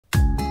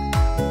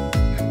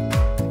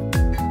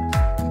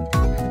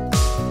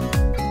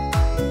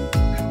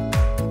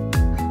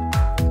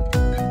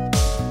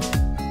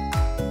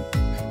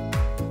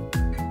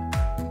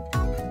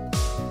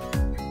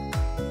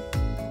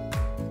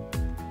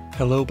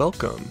Hello,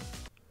 welcome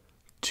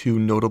to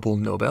Notable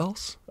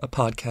Nobels, a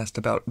podcast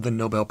about the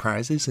Nobel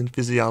Prizes in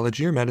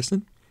physiology or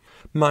medicine.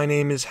 My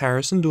name is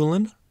Harrison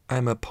Doolan.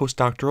 I'm a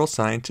postdoctoral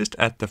scientist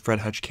at the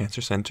Fred Hutch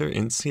Cancer Center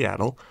in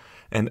Seattle,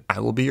 and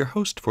I will be your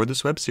host for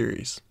this web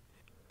series.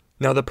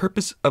 Now, the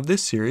purpose of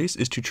this series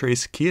is to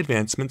trace key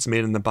advancements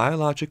made in the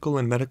biological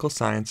and medical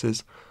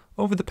sciences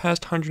over the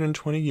past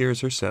 120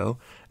 years or so,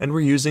 and we're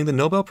using the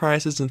Nobel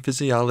Prizes in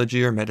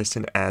physiology or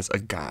medicine as a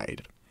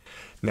guide.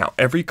 Now,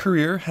 every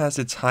career has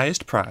its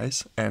highest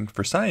prize, and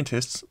for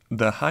scientists,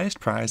 the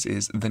highest prize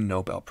is the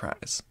Nobel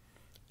Prize.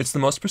 It's the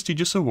most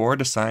prestigious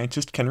award a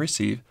scientist can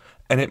receive,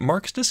 and it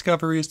marks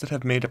discoveries that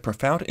have made a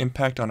profound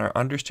impact on our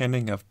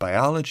understanding of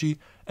biology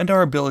and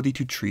our ability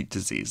to treat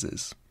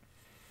diseases.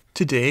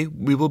 Today,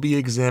 we will be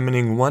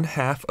examining one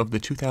half of the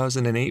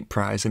 2008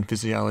 prize in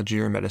physiology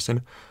or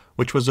medicine,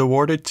 which was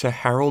awarded to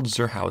Harald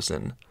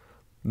Hausen.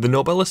 The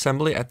Nobel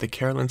Assembly at the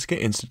Karolinska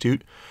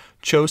Institute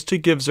chose to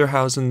give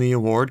Hausen the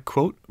award,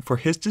 quote, for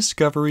his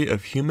discovery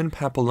of human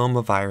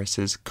papilloma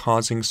viruses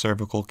causing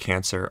cervical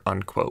cancer,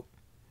 unquote.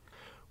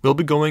 We'll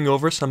be going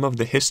over some of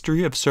the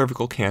history of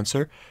cervical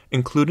cancer,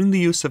 including the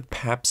use of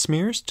pap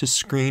smears to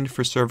screen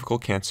for cervical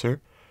cancer,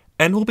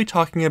 and we'll be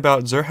talking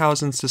about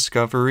Hausen's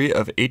discovery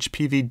of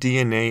HPV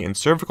DNA in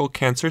cervical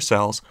cancer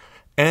cells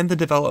and the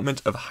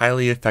development of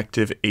highly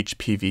effective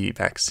HPV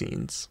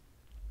vaccines.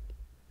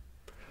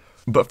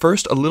 But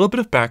first, a little bit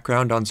of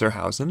background on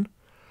Hausen.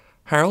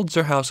 Harald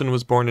Hausen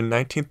was born in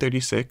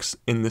 1936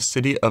 in the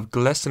city of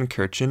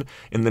Gelsenkirchen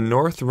in the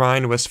North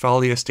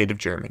Rhine-Westphalia state of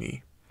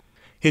Germany.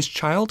 His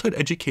childhood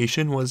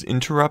education was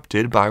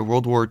interrupted by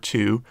World War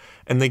II,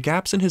 and the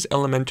gaps in his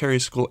elementary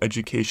school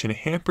education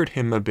hampered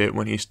him a bit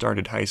when he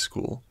started high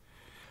school.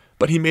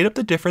 But he made up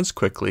the difference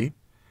quickly.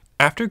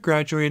 After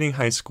graduating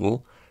high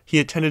school, he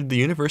attended the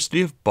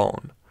University of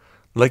Bonn.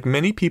 Like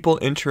many people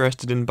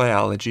interested in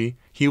biology,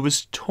 he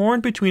was torn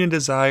between a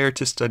desire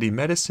to study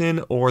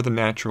medicine or the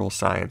natural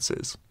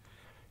sciences.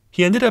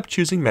 He ended up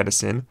choosing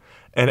medicine,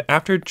 and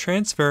after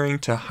transferring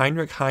to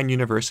Heinrich Heine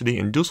University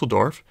in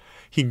Dusseldorf,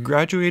 he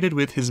graduated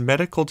with his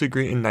medical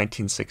degree in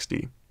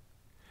 1960.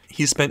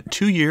 He spent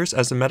 2 years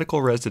as a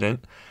medical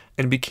resident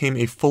and became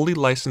a fully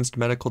licensed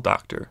medical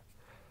doctor.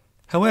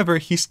 However,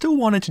 he still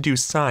wanted to do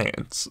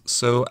science,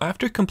 so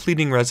after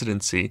completing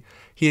residency,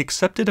 he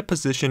accepted a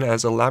position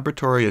as a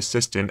laboratory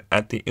assistant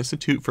at the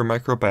Institute for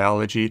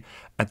Microbiology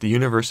at the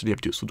University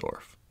of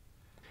Dusseldorf.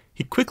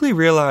 He quickly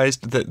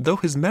realized that though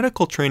his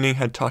medical training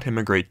had taught him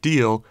a great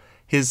deal,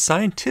 his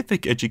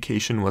scientific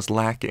education was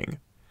lacking.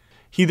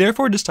 He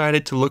therefore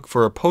decided to look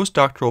for a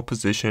postdoctoral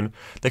position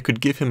that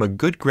could give him a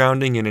good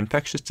grounding in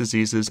infectious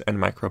diseases and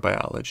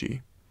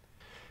microbiology.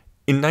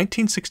 In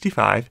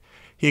 1965,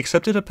 he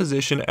accepted a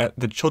position at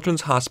the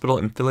Children's Hospital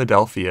in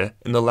Philadelphia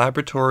in the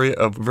laboratory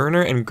of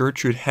Werner and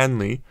Gertrude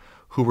Henle,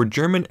 who were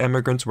German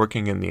immigrants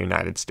working in the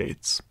United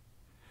States.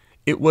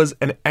 It was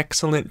an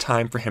excellent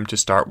time for him to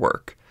start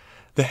work.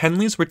 The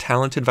Henles were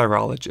talented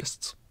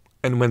virologists,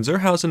 and when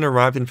Hausen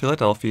arrived in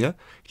Philadelphia,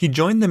 he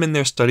joined them in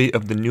their study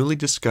of the newly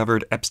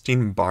discovered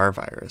Epstein-Barr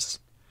virus.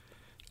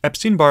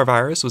 Epstein-Barr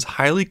virus was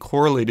highly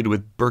correlated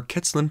with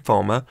Burkitt's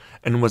lymphoma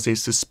and was a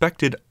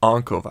suspected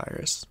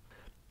oncovirus.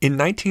 In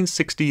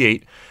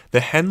 1968, the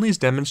Henles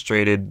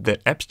demonstrated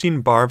that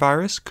Epstein-Barr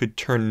virus could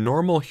turn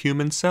normal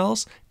human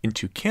cells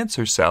into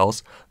cancer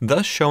cells,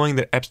 thus showing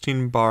that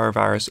Epstein-Barr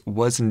virus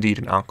was indeed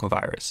an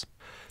oncovirus.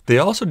 They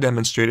also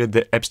demonstrated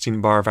that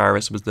Epstein-Barr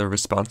virus was the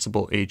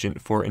responsible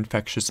agent for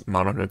infectious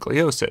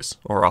mononucleosis,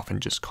 or often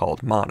just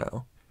called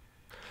mono.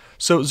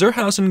 So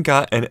Hausen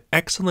got an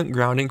excellent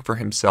grounding for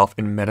himself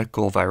in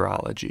medical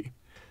virology.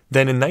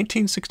 Then in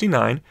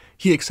 1969,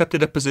 he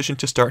accepted a position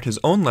to start his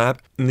own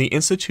lab in the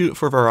Institute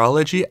for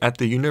Virology at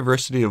the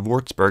University of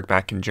Würzburg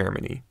back in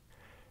Germany.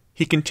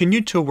 He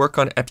continued to work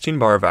on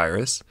Epstein-Barr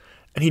virus,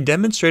 and he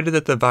demonstrated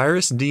that the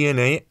virus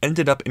DNA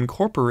ended up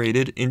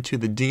incorporated into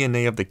the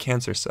DNA of the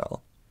cancer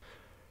cell.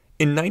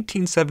 In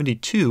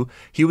 1972,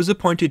 he was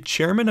appointed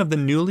chairman of the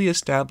newly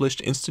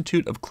established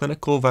Institute of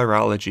Clinical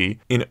Virology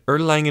in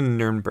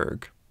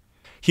Erlangen-Nuremberg.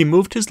 He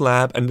moved his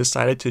lab and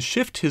decided to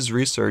shift his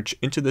research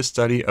into the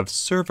study of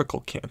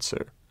cervical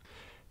cancer.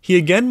 He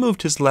again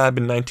moved his lab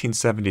in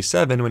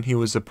 1977 when he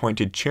was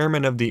appointed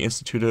chairman of the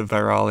Institute of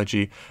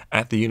Virology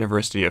at the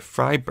University of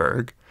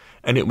Freiburg,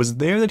 and it was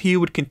there that he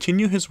would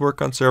continue his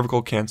work on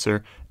cervical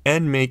cancer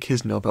and make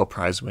his Nobel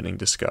Prize-winning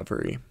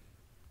discovery.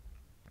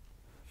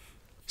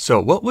 So,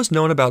 what was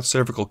known about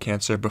cervical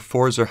cancer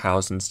before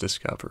Hausen's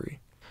discovery?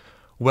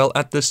 Well,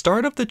 at the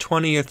start of the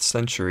 20th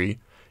century,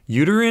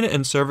 uterine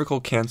and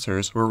cervical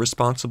cancers were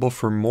responsible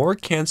for more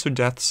cancer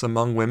deaths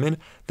among women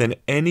than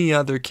any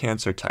other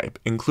cancer type,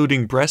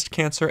 including breast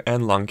cancer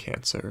and lung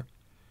cancer.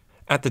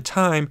 At the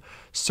time,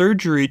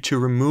 surgery to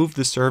remove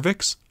the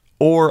cervix,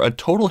 or a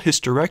total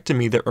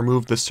hysterectomy that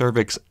removed the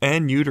cervix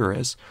and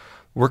uterus,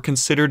 were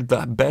considered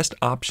the best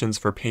options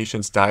for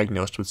patients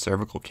diagnosed with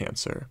cervical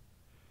cancer.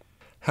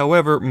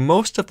 However,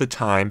 most of the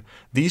time,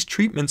 these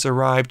treatments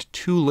arrived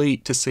too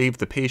late to save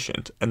the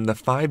patient, and the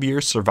 5-year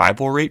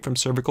survival rate from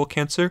cervical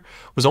cancer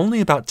was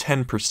only about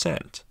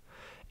 10%.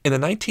 In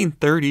the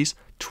 1930s,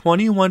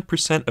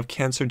 21% of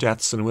cancer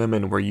deaths in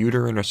women were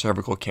uterine or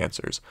cervical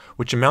cancers,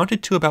 which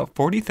amounted to about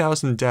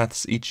 40,000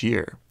 deaths each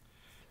year.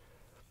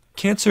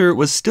 Cancer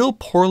was still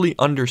poorly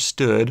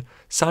understood.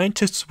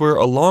 Scientists were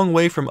a long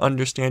way from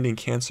understanding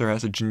cancer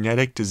as a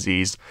genetic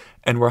disease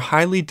and were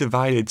highly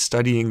divided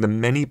studying the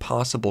many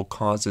possible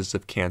causes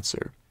of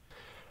cancer.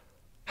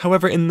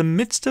 However, in the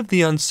midst of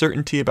the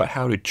uncertainty about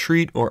how to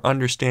treat or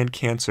understand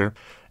cancer,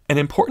 an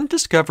important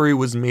discovery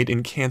was made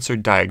in cancer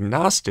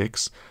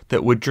diagnostics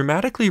that would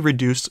dramatically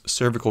reduce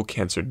cervical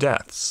cancer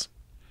deaths.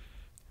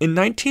 In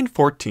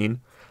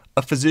 1914,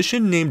 a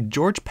physician named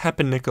George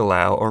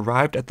Papanicolaou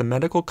arrived at the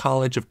Medical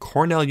College of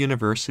Cornell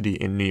University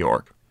in New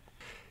York.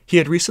 He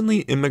had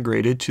recently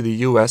immigrated to the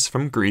U.S.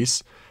 from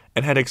Greece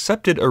and had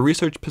accepted a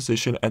research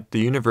position at the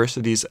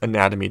university's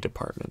anatomy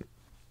department.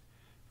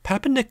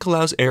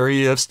 Papanicolaou's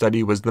area of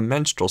study was the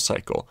menstrual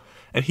cycle,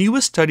 and he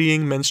was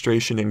studying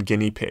menstruation in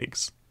guinea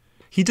pigs.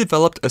 He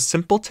developed a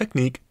simple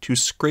technique to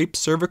scrape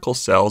cervical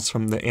cells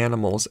from the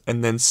animals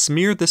and then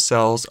smear the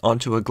cells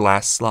onto a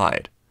glass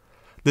slide.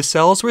 The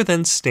cells were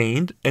then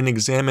stained and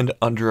examined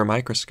under a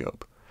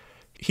microscope.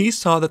 He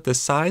saw that the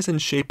size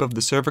and shape of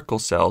the cervical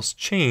cells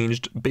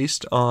changed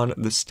based on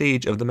the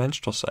stage of the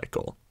menstrual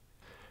cycle.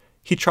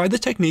 He tried the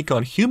technique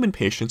on human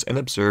patients and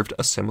observed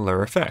a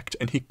similar effect,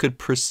 and he could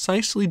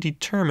precisely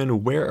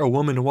determine where a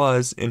woman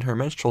was in her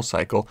menstrual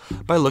cycle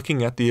by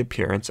looking at the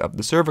appearance of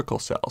the cervical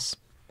cells.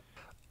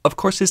 Of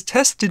course, his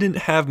test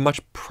didn't have much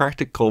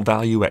practical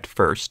value at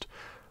first.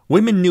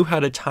 Women knew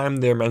how to time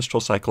their menstrual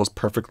cycles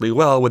perfectly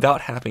well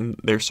without having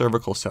their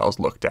cervical cells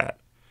looked at.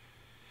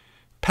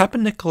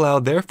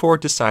 Papanicolaou therefore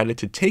decided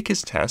to take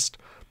his test,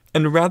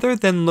 and rather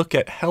than look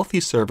at healthy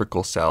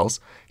cervical cells,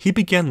 he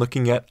began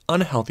looking at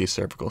unhealthy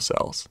cervical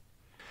cells.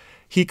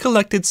 He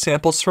collected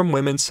samples from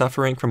women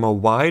suffering from a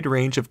wide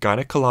range of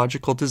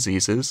gynecological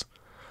diseases.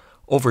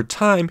 Over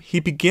time, he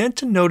began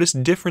to notice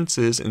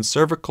differences in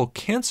cervical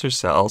cancer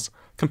cells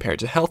compared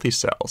to healthy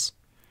cells.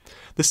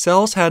 The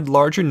cells had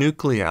larger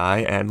nuclei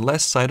and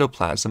less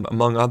cytoplasm,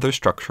 among other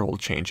structural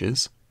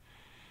changes.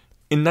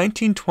 In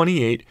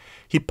 1928,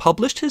 he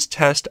published his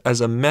test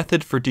as a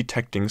method for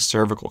detecting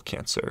cervical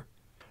cancer.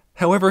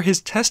 However,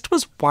 his test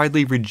was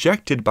widely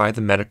rejected by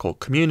the medical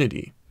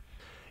community.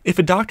 If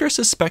a doctor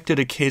suspected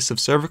a case of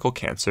cervical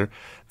cancer,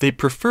 they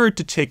preferred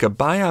to take a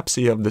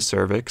biopsy of the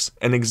cervix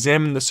and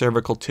examine the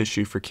cervical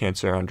tissue for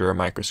cancer under a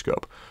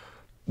microscope.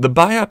 The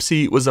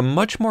biopsy was a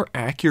much more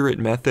accurate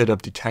method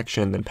of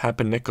detection than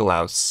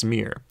Papanicolaou's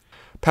smear.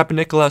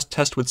 Papanicolaou's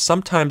test would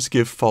sometimes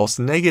give false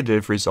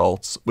negative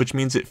results, which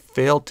means it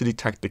failed to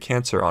detect the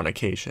cancer on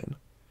occasion.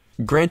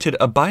 Granted,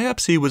 a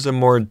biopsy was a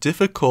more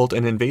difficult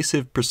and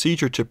invasive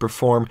procedure to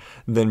perform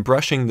than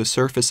brushing the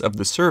surface of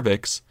the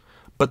cervix,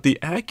 but the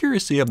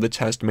accuracy of the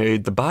test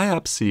made the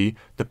biopsy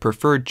the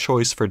preferred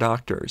choice for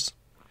doctors.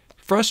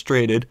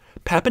 Frustrated,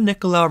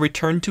 Papanicolaou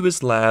returned to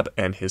his lab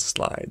and his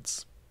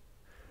slides.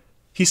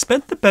 He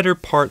spent the better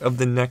part of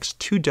the next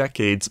 2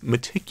 decades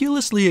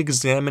meticulously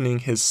examining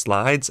his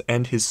slides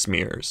and his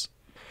smears.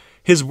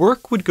 His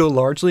work would go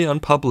largely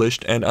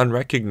unpublished and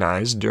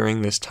unrecognized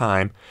during this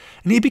time,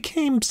 and he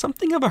became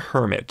something of a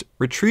hermit,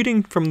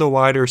 retreating from the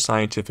wider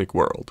scientific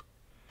world.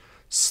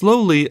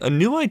 Slowly, a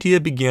new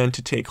idea began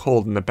to take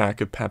hold in the back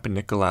of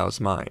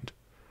Papanicolaou's mind.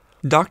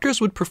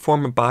 Doctors would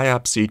perform a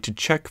biopsy to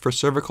check for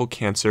cervical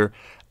cancer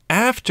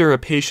after a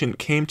patient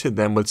came to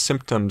them with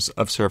symptoms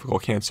of cervical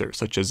cancer,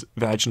 such as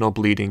vaginal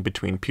bleeding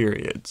between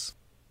periods.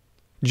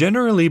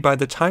 Generally, by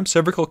the time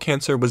cervical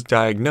cancer was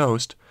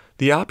diagnosed,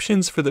 the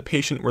options for the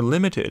patient were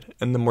limited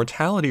and the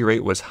mortality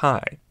rate was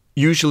high.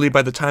 Usually,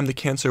 by the time the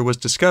cancer was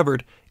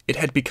discovered, it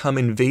had become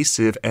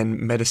invasive and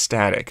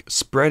metastatic,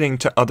 spreading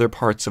to other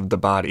parts of the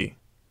body.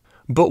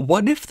 But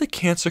what if the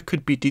cancer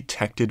could be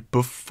detected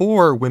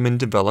before women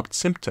developed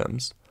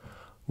symptoms?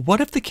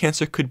 What if the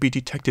cancer could be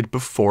detected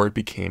before it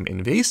became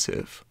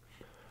invasive?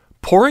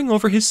 Poring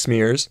over his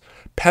smears,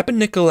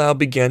 Papanicolaou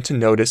began to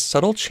notice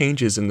subtle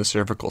changes in the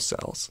cervical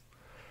cells.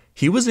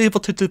 He was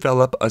able to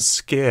develop a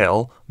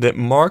scale that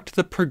marked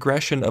the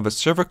progression of a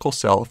cervical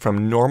cell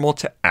from normal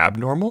to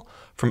abnormal,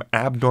 from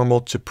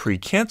abnormal to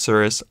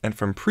precancerous, and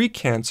from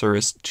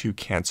precancerous to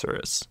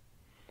cancerous.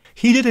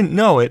 He didn't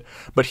know it,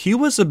 but he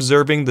was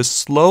observing the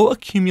slow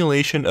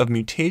accumulation of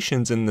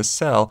mutations in the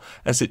cell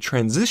as it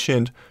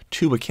transitioned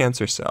to a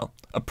cancer cell,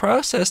 a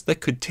process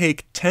that could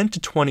take 10 to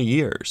 20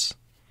 years.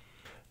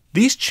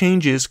 These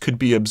changes could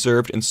be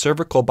observed in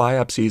cervical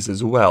biopsies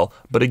as well,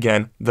 but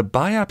again, the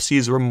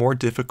biopsies were more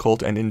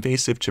difficult and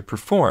invasive to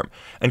perform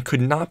and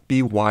could not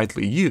be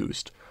widely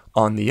used.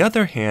 On the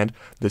other hand,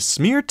 the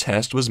smear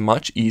test was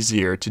much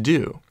easier to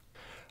do.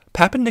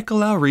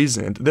 Papanicolaou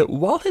reasoned that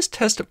while his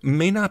test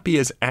may not be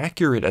as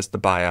accurate as the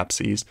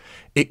biopsies,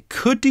 it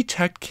could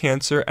detect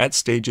cancer at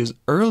stages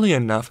early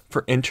enough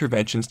for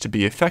interventions to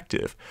be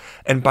effective,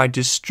 and by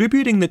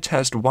distributing the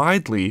test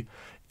widely,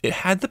 it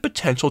had the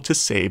potential to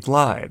save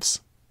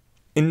lives.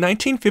 In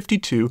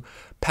 1952,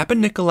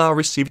 Papanicolaou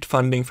received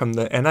funding from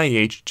the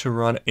NIH to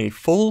run a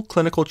full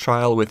clinical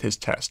trial with his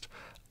test,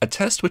 a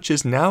test which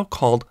is now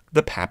called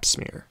the Pap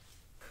smear.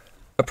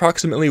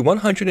 Approximately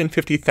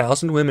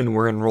 150,000 women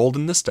were enrolled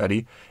in the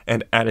study,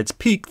 and at its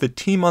peak, the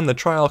team on the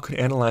trial could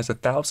analyze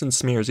 1,000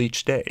 smears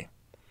each day.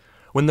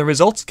 When the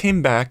results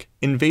came back,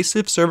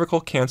 invasive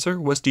cervical cancer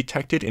was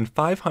detected in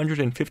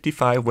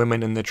 555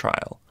 women in the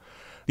trial.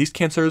 These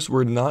cancers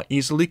were not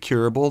easily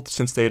curable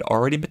since they had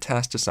already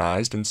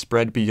metastasized and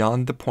spread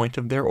beyond the point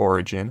of their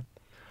origin,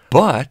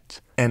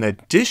 but an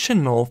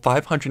additional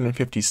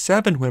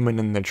 557 women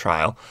in the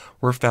trial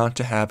were found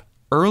to have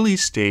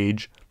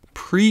early-stage,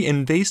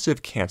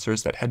 pre-invasive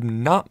cancers that had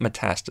not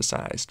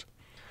metastasized.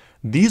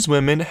 These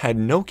women had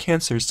no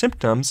cancer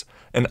symptoms,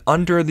 and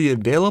under the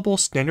available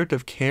standard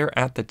of care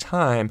at the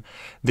time,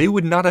 they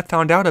would not have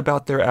found out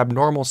about their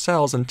abnormal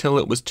cells until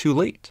it was too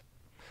late.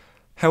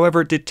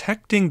 However,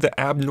 detecting the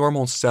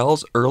abnormal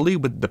cells early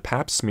with the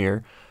Pap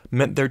smear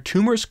meant their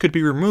tumors could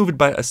be removed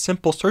by a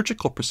simple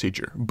surgical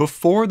procedure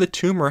before the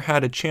tumor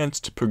had a chance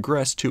to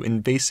progress to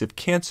invasive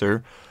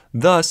cancer,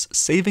 thus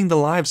saving the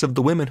lives of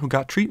the women who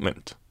got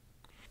treatment.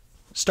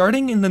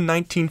 Starting in the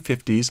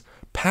 1950s,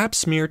 Pap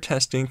smear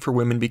testing for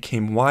women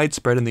became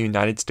widespread in the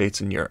United States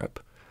and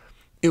Europe.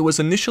 It was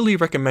initially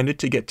recommended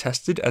to get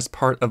tested as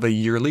part of a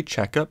yearly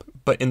checkup,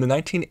 but in the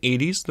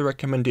 1980s, the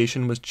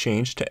recommendation was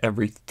changed to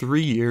every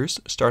 3 years,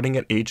 starting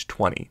at age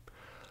 20.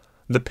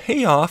 The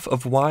payoff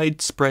of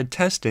widespread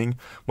testing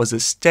was a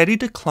steady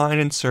decline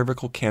in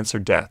cervical cancer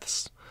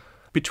deaths.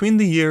 Between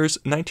the years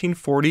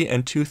 1940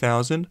 and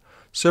 2000,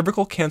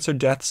 cervical cancer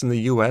deaths in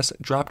the U.S.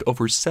 dropped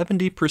over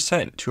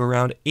 70% to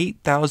around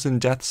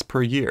 8,000 deaths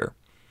per year.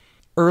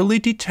 Early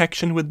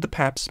detection with the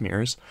Pap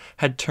smears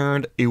had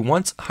turned a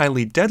once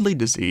highly deadly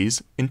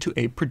disease into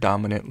a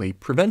predominantly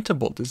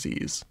preventable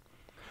disease.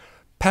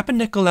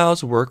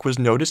 Papanicolaou's work was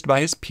noticed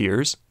by his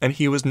peers, and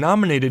he was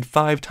nominated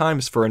 5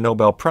 times for a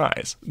Nobel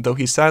Prize, though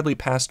he sadly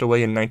passed away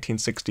in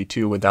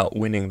 1962 without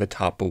winning the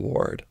top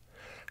award.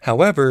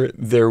 However,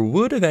 there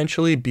would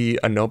eventually be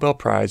a Nobel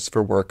Prize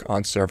for work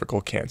on cervical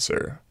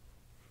cancer.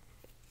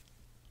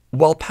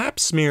 While Pap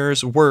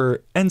smears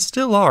were, and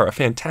still are, a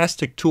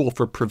fantastic tool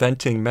for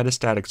preventing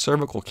metastatic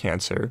cervical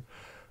cancer,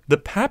 the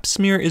Pap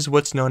smear is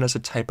what's known as a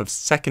type of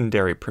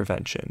secondary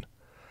prevention.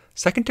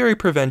 Secondary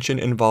prevention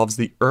involves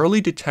the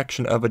early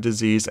detection of a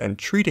disease and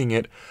treating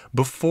it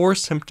before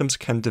symptoms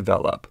can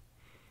develop.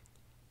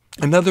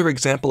 Another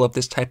example of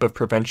this type of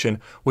prevention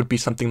would be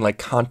something like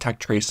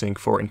contact tracing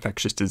for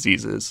infectious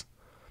diseases.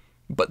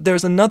 But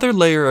there's another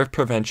layer of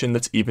prevention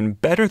that's even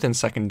better than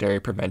secondary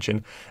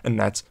prevention, and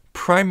that's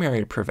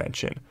primary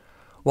prevention.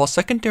 While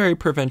secondary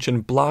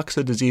prevention blocks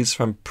a disease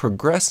from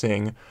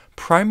progressing,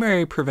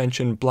 primary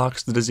prevention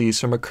blocks the disease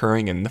from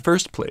occurring in the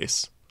first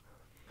place.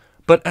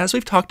 But as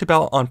we've talked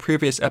about on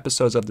previous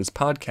episodes of this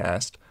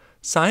podcast,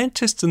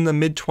 scientists in the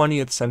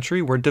mid-20th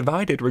century were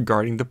divided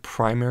regarding the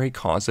primary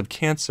cause of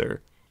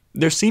cancer.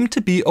 There seemed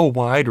to be a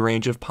wide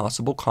range of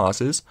possible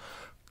causes,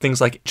 things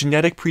like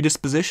genetic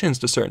predispositions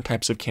to certain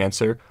types of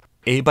cancer,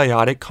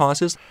 abiotic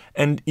causes,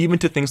 and even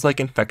to things like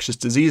infectious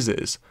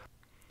diseases.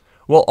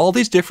 While all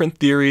these different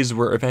theories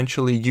were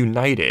eventually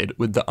united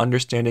with the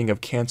understanding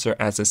of cancer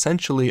as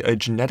essentially a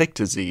genetic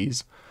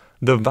disease,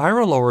 the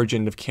viral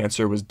origin of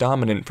cancer was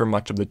dominant for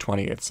much of the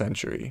 20th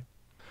century.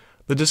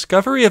 The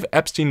discovery of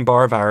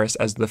Epstein-Barr virus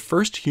as the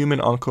first human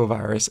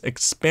oncovirus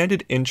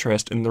expanded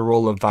interest in the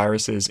role of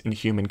viruses in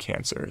human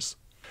cancers.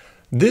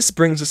 This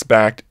brings us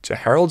back to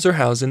Harald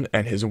Hausen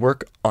and his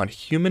work on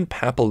human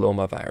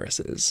papilloma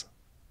viruses.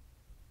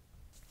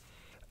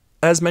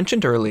 As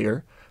mentioned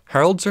earlier,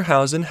 Harald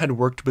Hausen had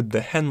worked with the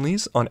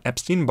Henleys on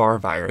Epstein-Barr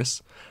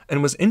virus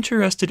and was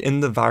interested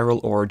in the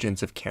viral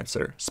origins of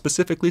cancer,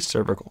 specifically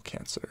cervical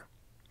cancer.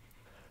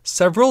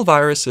 Several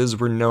viruses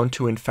were known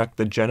to infect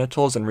the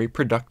genitals and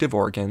reproductive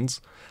organs,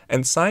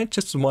 and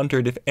scientists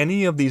wondered if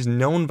any of these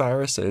known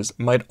viruses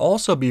might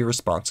also be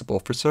responsible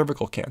for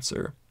cervical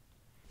cancer.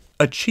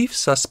 A chief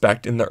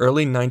suspect in the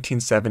early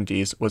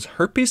 1970s was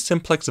herpes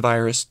simplex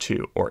virus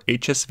 2, or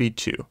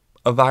HSV2,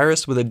 a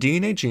virus with a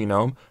DNA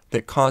genome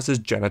that causes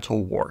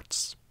genital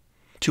warts.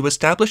 To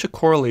establish a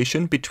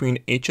correlation between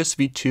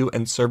HSV2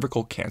 and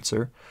cervical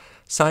cancer,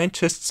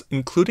 scientists,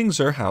 including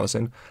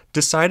Hausen,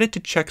 decided to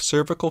check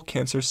cervical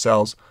cancer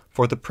cells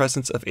for the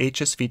presence of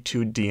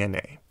HSV2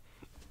 DNA.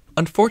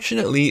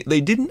 Unfortunately,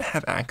 they didn't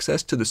have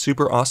access to the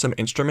super awesome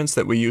instruments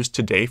that we use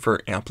today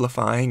for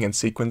amplifying and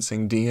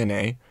sequencing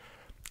DNA.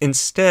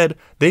 Instead,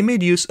 they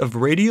made use of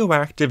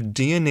radioactive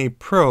DNA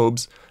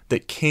probes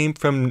that came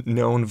from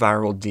known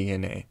viral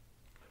DNA.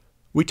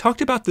 We talked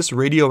about this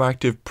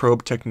radioactive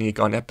probe technique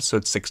on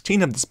episode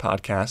 16 of this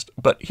podcast,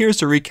 but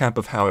here's a recap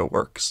of how it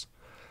works.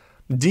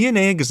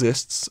 DNA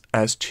exists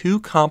as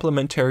 2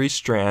 complementary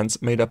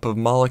strands made up of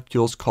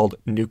molecules called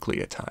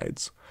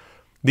nucleotides.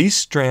 These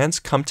strands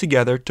come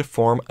together to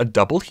form a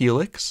double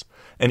helix,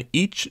 and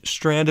each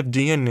strand of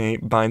DNA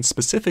binds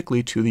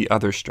specifically to the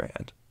other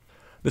strand.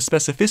 The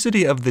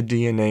specificity of the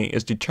DNA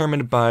is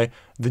determined by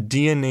the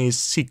DNA's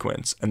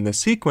sequence, and the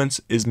sequence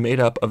is made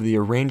up of the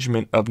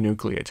arrangement of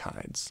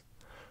nucleotides.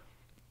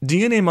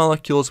 DNA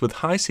molecules with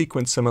high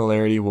sequence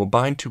similarity will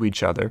bind to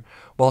each other,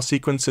 while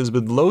sequences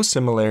with low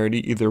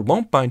similarity either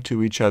won't bind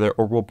to each other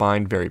or will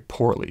bind very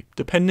poorly,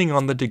 depending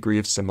on the degree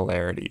of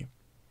similarity.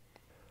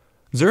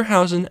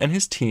 Hausen and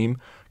his team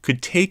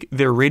could take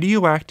their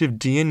radioactive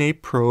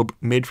DNA probe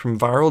made from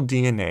viral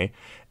DNA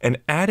and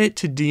add it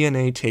to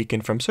DNA taken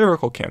from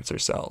cervical cancer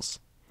cells.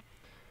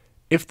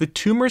 If the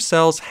tumor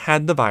cells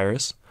had the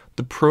virus,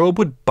 the probe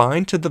would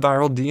bind to the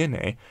viral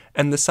DNA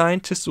and the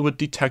scientists would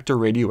detect a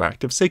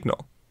radioactive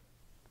signal.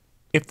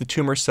 If the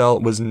tumor cell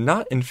was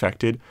not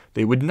infected,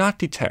 they would not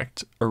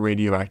detect a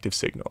radioactive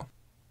signal.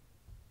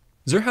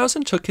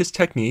 Hausen took his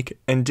technique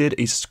and did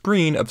a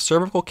screen of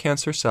cervical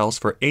cancer cells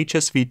for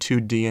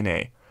HSV2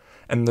 DNA,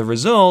 and the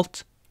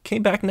result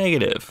came back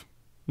negative.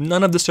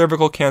 None of the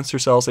cervical cancer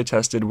cells they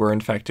tested were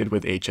infected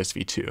with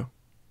HSV2.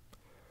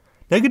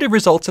 Negative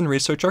results in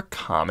research are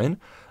common,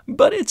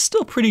 but it's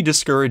still pretty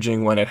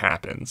discouraging when it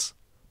happens.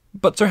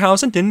 But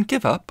Hausen didn't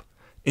give up.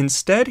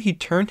 Instead, he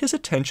turned his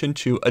attention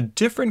to a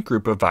different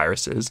group of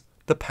viruses,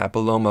 the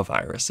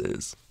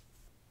papillomaviruses.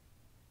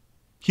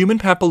 Human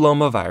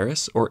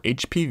papillomavirus, or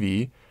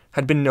HPV,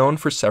 had been known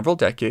for several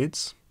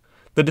decades.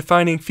 The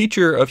defining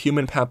feature of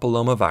human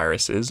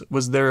papillomaviruses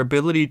was their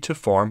ability to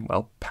form,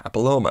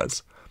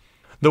 papillomas.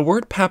 The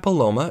word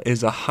papilloma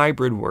is a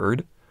hybrid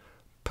word.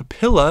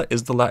 Papilla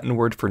is the Latin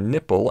word for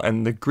nipple,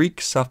 and the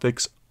Greek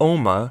suffix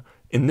oma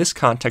in this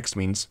context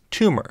means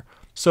tumor.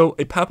 So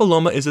a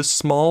papilloma is a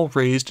small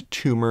raised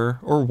tumor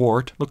or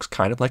wart, looks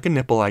kind of like a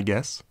nipple, I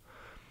guess.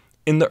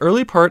 In the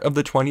early part of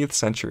the 20th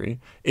century,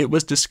 it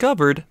was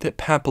discovered that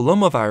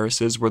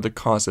papillomaviruses were the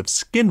cause of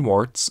skin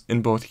warts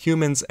in both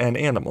humans and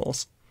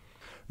animals.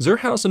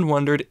 Hausen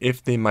wondered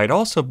if they might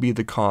also be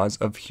the cause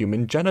of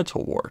human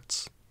genital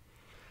warts.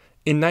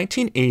 In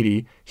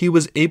 1980, he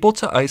was able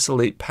to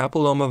isolate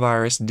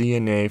papillomavirus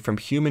DNA from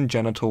human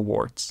genital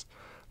warts.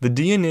 The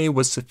DNA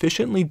was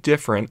sufficiently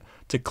different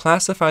to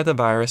classify the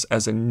virus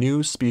as a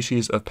new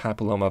species of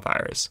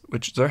papillomavirus,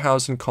 which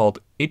Hausen called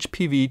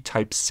HPV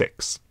type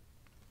 6.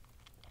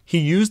 He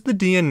used the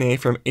DNA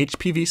from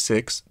HPV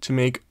 6 to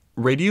make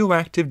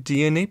radioactive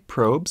DNA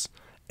probes,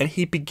 and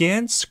he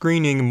began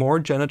screening more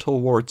genital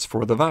warts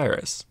for the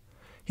virus.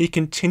 He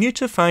continued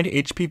to find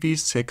HPV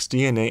 6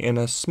 DNA in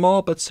a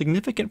small but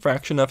significant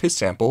fraction of his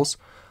samples,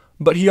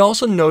 but he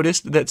also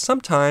noticed that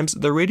sometimes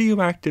the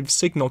radioactive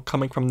signal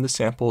coming from the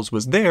samples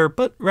was there,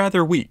 but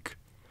rather weak.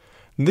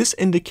 This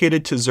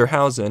indicated to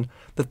Hausen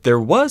that there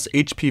was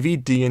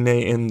HPV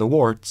DNA in the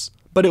warts,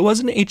 but it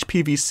wasn't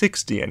HPV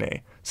 6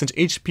 DNA, since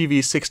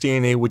HPV 6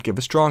 DNA would give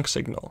a strong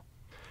signal.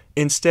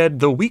 Instead,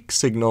 the weak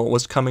signal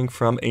was coming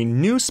from a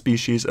new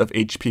species of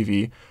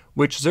HPV,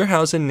 which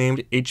Hausen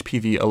named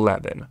HPV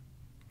 11.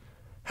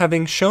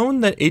 Having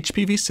shown that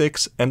HPV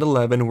 6 and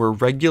 11 were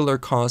regular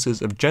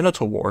causes of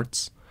genital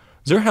warts,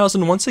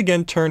 Hausen once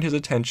again turned his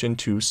attention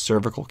to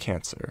cervical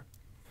cancer.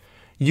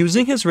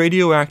 Using his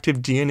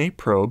radioactive DNA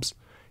probes,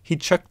 he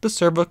checked the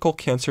cervical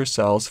cancer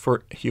cells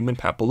for human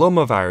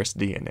papillomavirus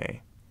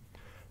DNA.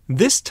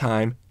 This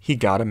time, he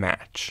got a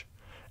match.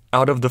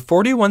 Out of the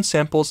 41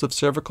 samples of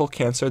cervical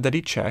cancer that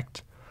he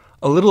checked,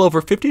 a little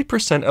over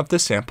 50% of the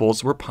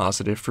samples were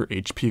positive for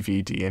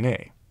HPV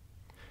DNA.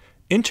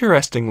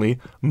 Interestingly,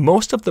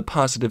 most of the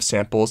positive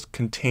samples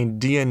contained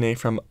DNA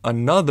from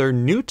another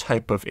new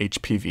type of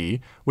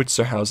HPV, which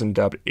Hausen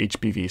dubbed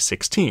HPV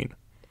 16.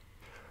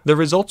 The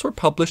results were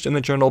published in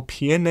the journal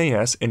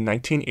PNAS in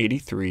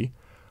 1983.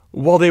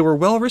 While they were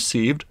well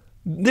received,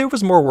 there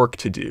was more work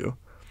to do.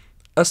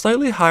 A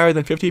slightly higher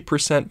than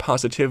 50%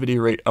 positivity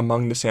rate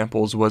among the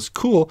samples was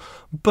cool,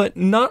 but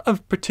not a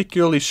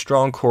particularly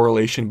strong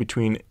correlation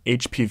between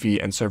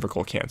HPV and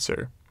cervical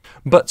cancer.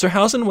 But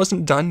Hausen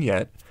wasn't done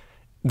yet.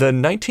 The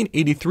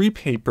 1983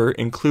 paper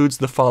includes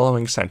the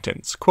following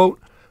sentence, quote,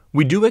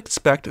 "We do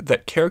expect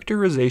that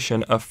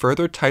characterization of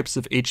further types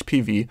of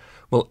HPV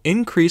will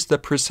increase the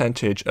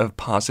percentage of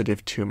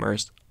positive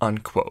tumors,"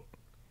 unquote.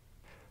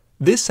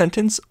 This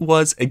sentence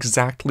was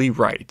exactly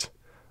right.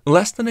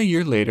 Less than a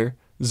year later,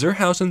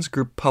 Hausen's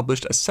group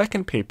published a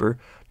second paper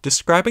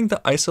describing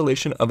the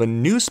isolation of a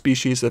new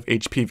species of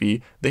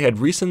HPV they had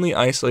recently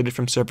isolated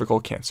from cervical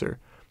cancer.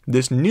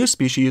 This new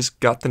species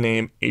got the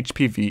name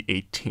HPV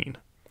 18.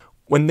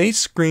 When they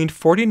screened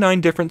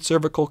 49 different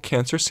cervical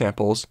cancer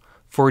samples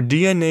for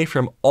DNA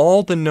from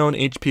all the known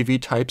HPV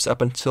types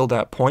up until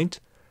that point,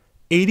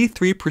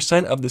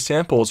 83% of the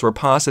samples were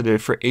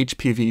positive for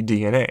HPV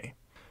DNA.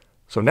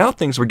 So now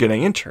things were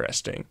getting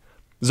interesting.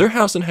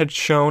 Hausen had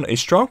shown a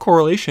strong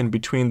correlation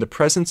between the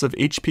presence of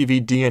HPV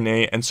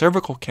DNA and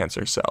cervical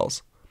cancer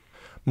cells.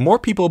 More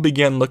people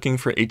began looking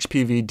for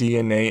HPV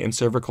DNA in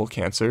cervical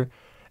cancer,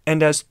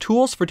 and as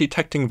tools for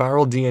detecting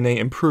viral DNA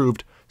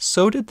improved,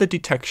 so did the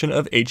detection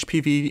of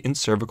HPV in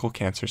cervical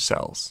cancer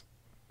cells.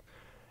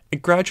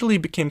 It gradually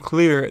became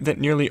clear that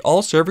nearly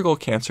all cervical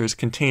cancers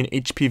contain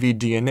HPV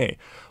DNA,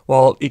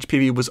 while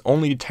HPV was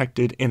only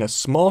detected in a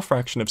small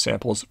fraction of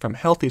samples from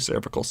healthy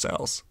cervical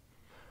cells.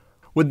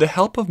 With the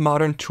help of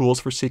modern tools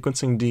for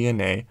sequencing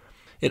DNA,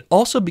 it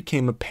also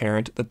became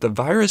apparent that the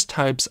virus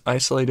types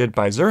isolated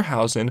by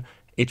Hausen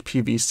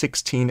HPV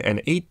 16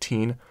 and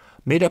 18,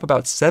 made up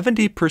about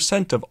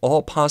 70% of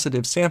all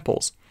positive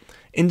samples,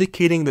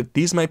 indicating that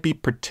these might be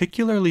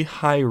particularly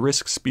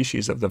high-risk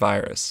species of the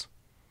virus.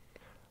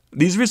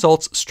 These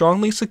results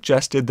strongly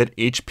suggested that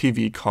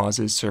HPV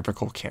causes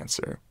cervical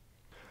cancer.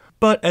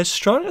 But as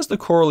strong as the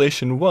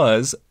correlation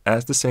was,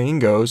 as the saying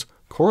goes,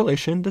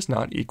 correlation does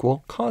not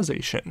equal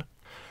causation.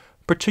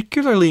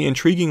 Particularly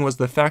intriguing was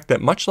the fact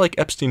that much like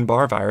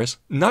Epstein-Barr virus,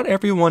 not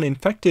everyone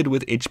infected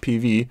with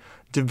HPV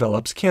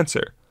develops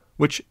cancer,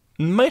 which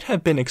might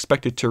have been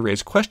expected to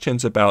raise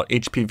questions about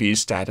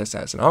HPV's status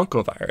as an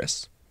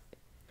oncovirus.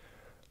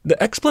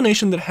 The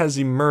explanation that has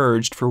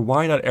emerged for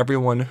why not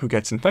everyone who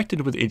gets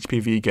infected with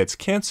HPV gets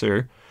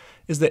cancer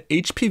is that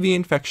HPV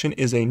infection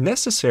is a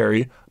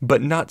necessary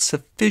but not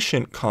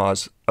sufficient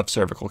cause of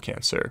cervical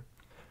cancer.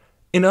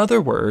 In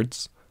other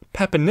words,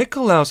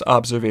 Papa-Nikolau's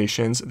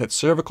observations that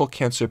cervical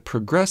cancer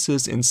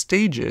progresses in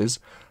stages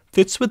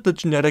fits with the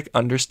genetic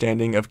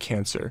understanding of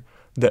cancer,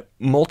 that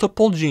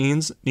multiple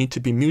genes need to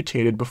be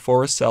mutated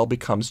before a cell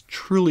becomes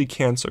truly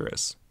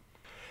cancerous.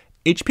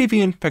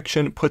 HPV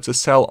infection puts a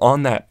cell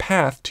on that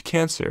path to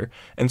cancer,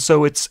 and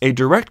so it's a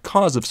direct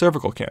cause of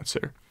cervical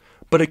cancer.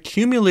 But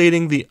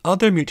accumulating the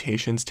other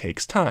mutations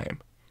takes time.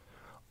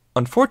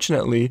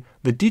 Unfortunately,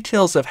 the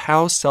details of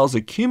how cells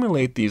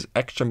accumulate these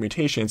extra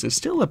mutations is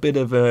still a bit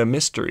of a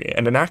mystery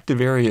and an active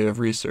area of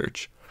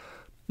research.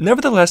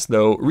 Nevertheless,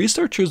 though,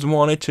 researchers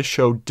wanted to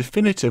show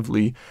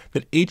definitively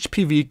that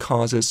HPV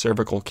causes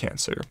cervical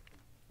cancer.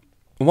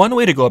 One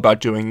way to go about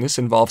doing this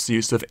involves the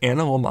use of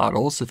animal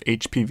models of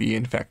HPV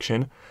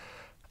infection.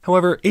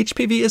 However,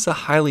 HPV is a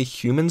highly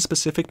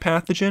human-specific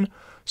pathogen,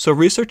 so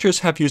researchers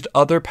have used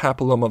other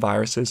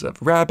papillomaviruses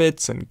of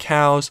rabbits and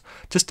cows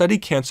to study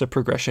cancer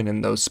progression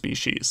in those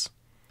species.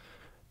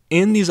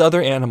 In these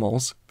other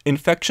animals,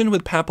 infection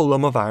with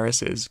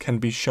papillomaviruses can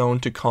be shown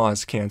to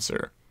cause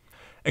cancer.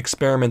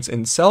 Experiments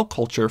in cell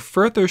culture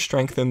further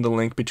strengthen the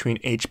link between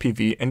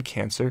HPV and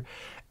cancer,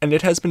 and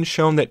it has been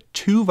shown that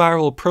two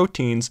viral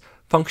proteins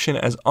function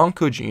as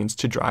oncogenes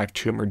to drive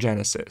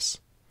tumorigenesis.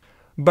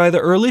 By the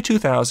early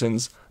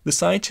 2000s, the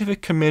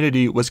scientific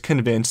community was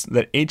convinced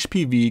that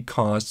HPV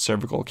caused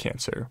cervical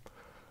cancer.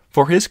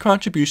 For his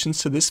contributions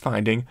to this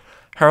finding,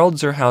 Harald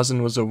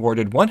Hausen was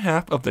awarded one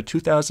half of the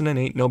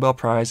 2008 Nobel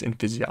Prize in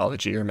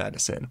Physiology or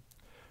Medicine.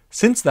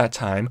 Since that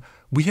time,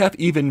 we have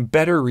even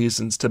better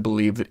reasons to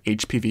believe that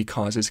HPV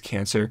causes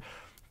cancer,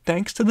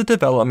 thanks to the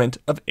development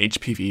of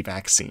HPV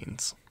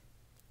vaccines.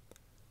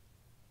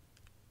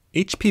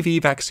 HPV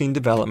vaccine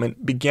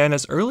development began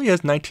as early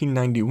as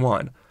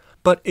 1991,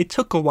 but it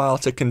took a while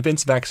to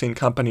convince vaccine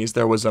companies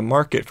there was a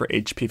market for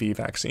HPV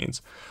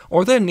vaccines,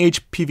 or that an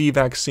HPV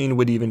vaccine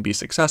would even be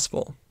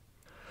successful.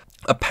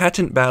 A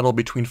patent battle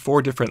between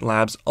 4 different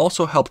labs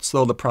also helped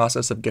slow the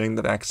process of getting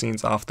the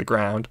vaccines off the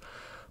ground,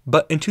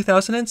 but in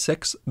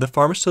 2006, the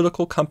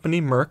pharmaceutical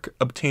company Merck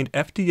obtained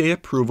FDA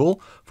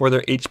approval for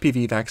their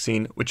HPV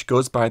vaccine, which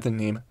goes by the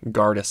name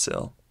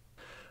Gardasil.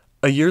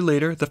 A year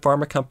later, the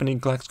pharma company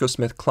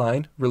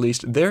GlaxoSmithKline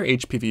released their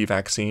HPV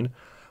vaccine,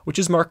 which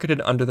is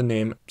marketed under the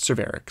name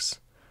Cervarix.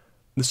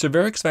 The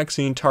Cervarix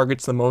vaccine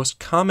targets the most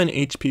common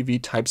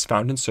HPV types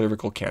found in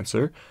cervical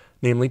cancer,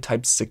 namely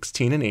types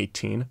 16 and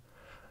 18.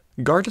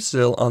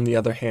 Gardasil, on the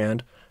other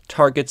hand,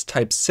 targets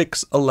types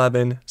 6,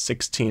 11,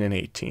 16, and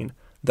 18,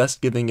 thus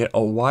giving it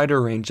a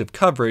wider range of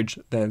coverage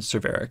than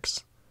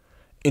Cervarix.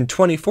 In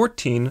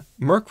 2014,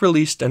 Merck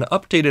released an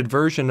updated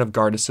version of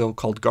Gardasil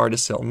called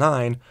Gardasil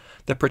 9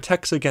 that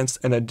protects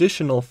against an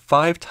additional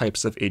 5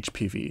 types of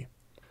HPV.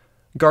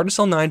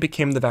 Gardasil 9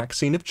 became the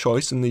vaccine of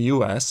choice in the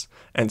US,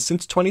 and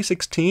since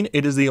 2016,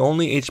 it is the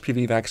only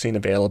HPV vaccine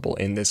available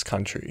in this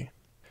country.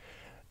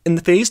 In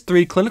the Phase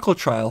 3 clinical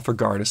trial for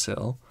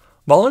Gardasil,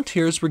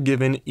 volunteers were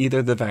given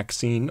either the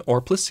vaccine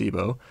or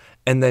placebo,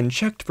 and then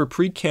checked for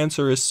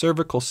precancerous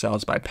cervical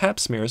cells by pap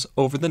smears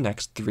over the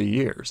next 3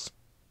 years.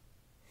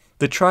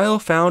 The trial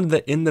found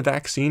that in the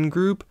vaccine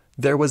group,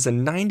 there was a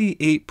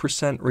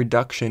 98%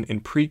 reduction in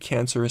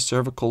precancerous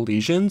cervical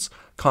lesions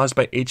caused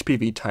by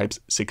HPV types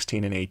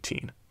 16 and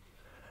 18.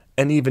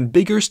 An even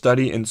bigger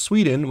study in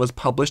Sweden was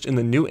published in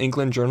the New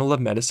England Journal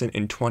of Medicine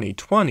in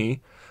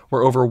 2020,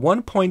 where over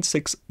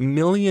 1.6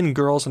 million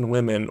girls and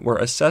women were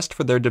assessed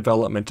for their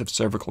development of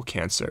cervical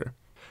cancer.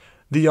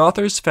 The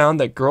authors found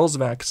that girls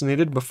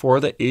vaccinated before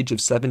the age of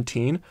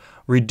 17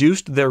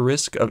 reduced their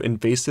risk of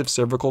invasive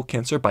cervical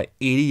cancer by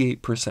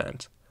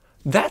 88%.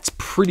 That's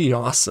pretty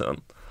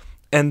awesome.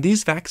 And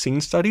these vaccine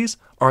studies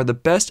are the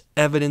best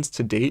evidence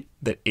to date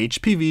that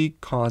HPV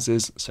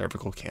causes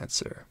cervical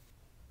cancer.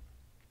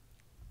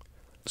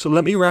 So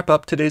let me wrap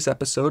up today's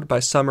episode by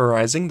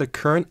summarizing the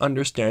current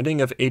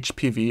understanding of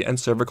HPV and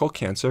cervical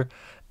cancer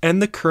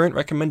and the current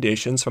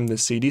recommendations from the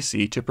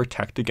CDC to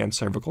protect against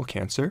cervical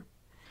cancer.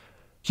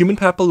 Human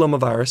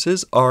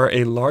papillomaviruses are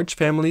a large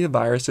family of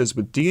viruses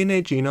with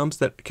DNA genomes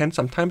that can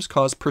sometimes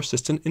cause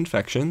persistent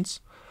infections.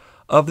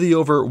 Of the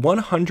over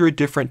 100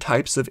 different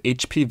types of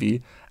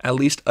HPV, at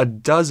least a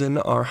dozen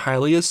are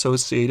highly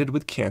associated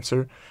with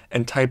cancer,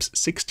 and types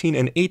 16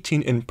 and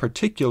 18 in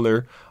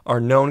particular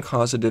are known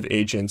causative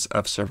agents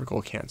of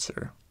cervical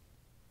cancer.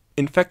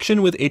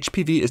 Infection with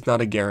HPV is not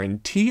a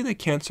guarantee that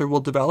cancer will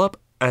develop,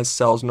 as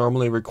cells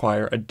normally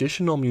require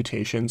additional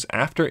mutations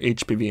after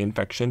HPV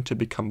infection to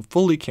become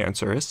fully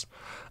cancerous,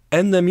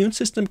 and the immune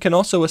system can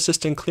also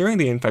assist in clearing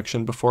the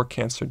infection before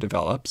cancer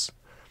develops.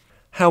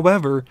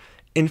 However,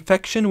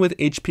 infection with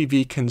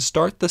HPV can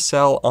start the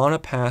cell on a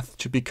path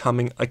to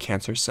becoming a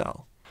cancer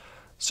cell.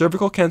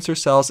 Cervical cancer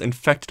cells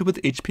infected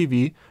with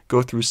HPV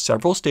go through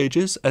several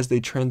stages as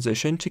they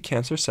transition to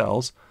cancer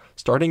cells,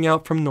 starting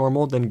out from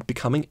normal, then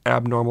becoming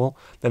abnormal,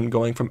 then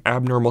going from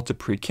abnormal to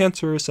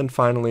precancerous, and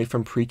finally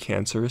from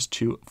precancerous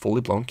to fully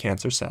blown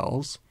cancer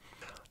cells.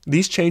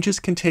 These changes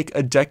can take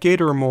a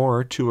decade or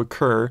more to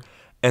occur,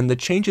 and the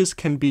changes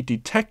can be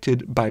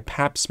detected by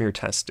pap smear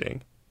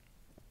testing.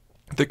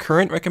 The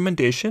current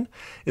recommendation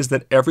is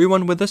that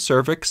everyone with a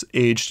cervix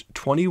aged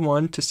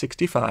 21 to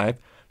 65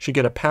 should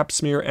get a pap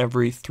smear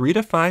every 3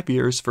 to 5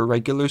 years for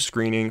regular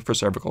screening for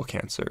cervical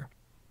cancer.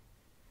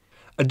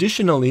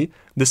 Additionally,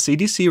 the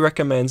CDC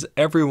recommends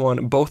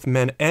everyone, both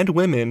men and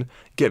women,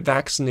 get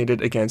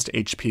vaccinated against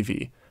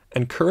HPV,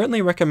 and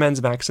currently recommends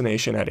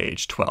vaccination at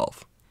age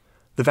 12.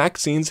 The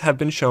vaccines have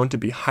been shown to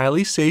be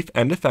highly safe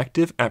and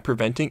effective at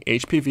preventing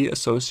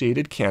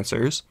HPV-associated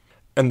cancers,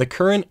 and the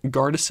current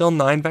Gardasil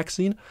 9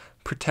 vaccine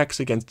protects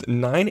against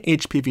 9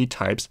 HPV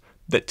types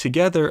that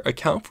together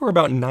account for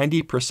about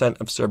 90%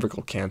 of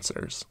cervical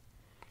cancers.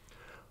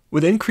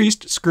 With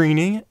increased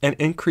screening and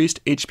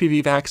increased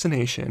HPV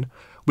vaccination,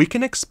 we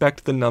can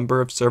expect the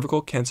number of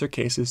cervical cancer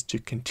cases to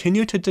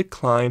continue to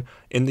decline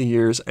in the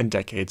years and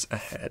decades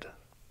ahead.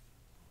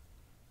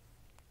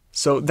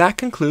 So that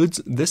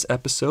concludes this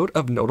episode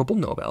of Notable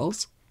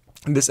Nobels.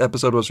 This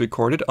episode was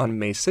recorded on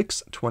May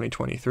 6,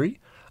 2023.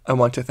 I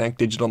want to thank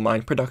Digital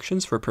Mind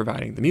Productions for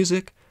providing the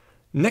music.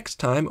 Next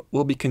time,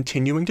 we'll be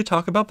continuing to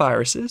talk about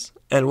viruses,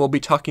 and we'll be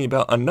talking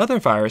about another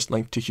virus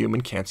linked to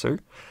human cancer.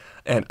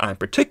 And I'm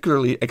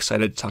particularly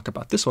excited to talk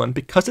about this one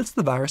because it's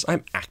the virus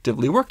I'm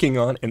actively working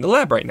on in the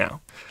lab right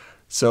now.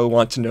 So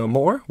want to know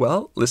more?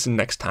 Well, listen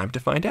next time to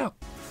find out.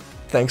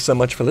 Thanks so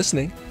much for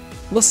listening.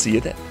 We'll see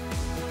you then.